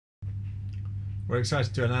We're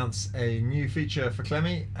excited to announce a new feature for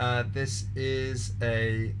Klemi. This is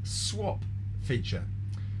a swap feature.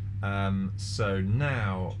 So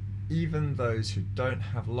now even those who don't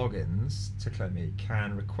have logins to Klemi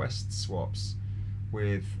can request swaps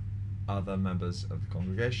with other members of the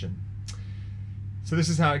congregation. So this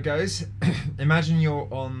is how it goes. Imagine you're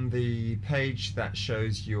on the page that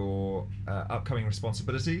shows your upcoming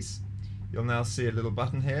responsibilities. You'll now see a little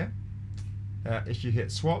button here. If you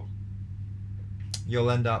hit swap,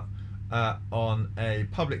 you'll end up on a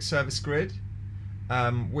public service grid,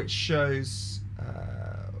 which shows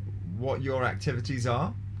what your activities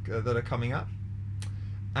are that are coming up,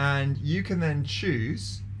 and you can then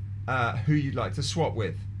choose who you'd like to swap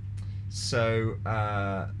with. So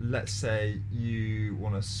let's say you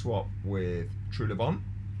want to swap with Trulabon.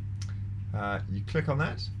 You click on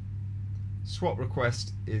that, swap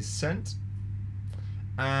request is sent,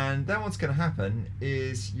 and then what's going to happen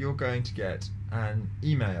is you're going to get an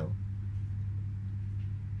email.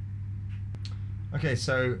 Okay,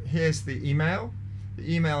 so here's the email.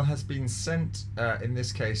 The email has been sent, in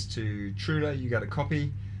this case to Trula. You get a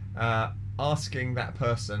copy asking that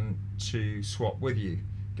person to swap with you.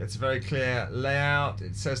 Gets a very clear layout.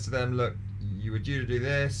 It says to them, look, you were due to do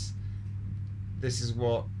this. This is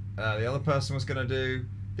what the other person was going to do.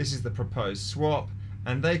 This is the proposed swap,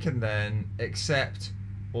 and they can then accept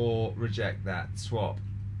or reject that swap.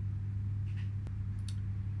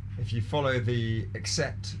 If you follow the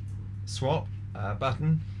accept swap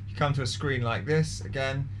button, you come to a screen like this.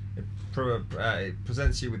 Again, it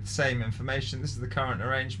presents you with the same information. This is the current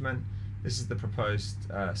arrangement. This is the proposed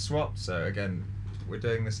swap. So again, we're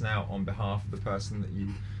doing this now on behalf of the person that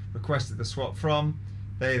you requested the swap from.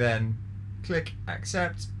 They then click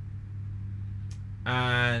accept,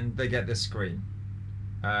 and they get this screen.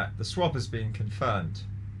 The swap has been confirmed.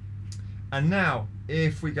 And now,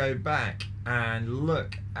 if we go back and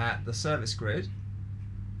look at the service grid,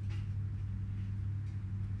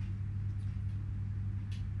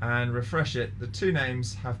 and refresh it, the two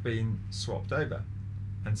names have been swapped over.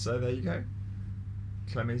 And so there you go,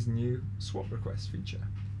 Klemi's new swap request feature.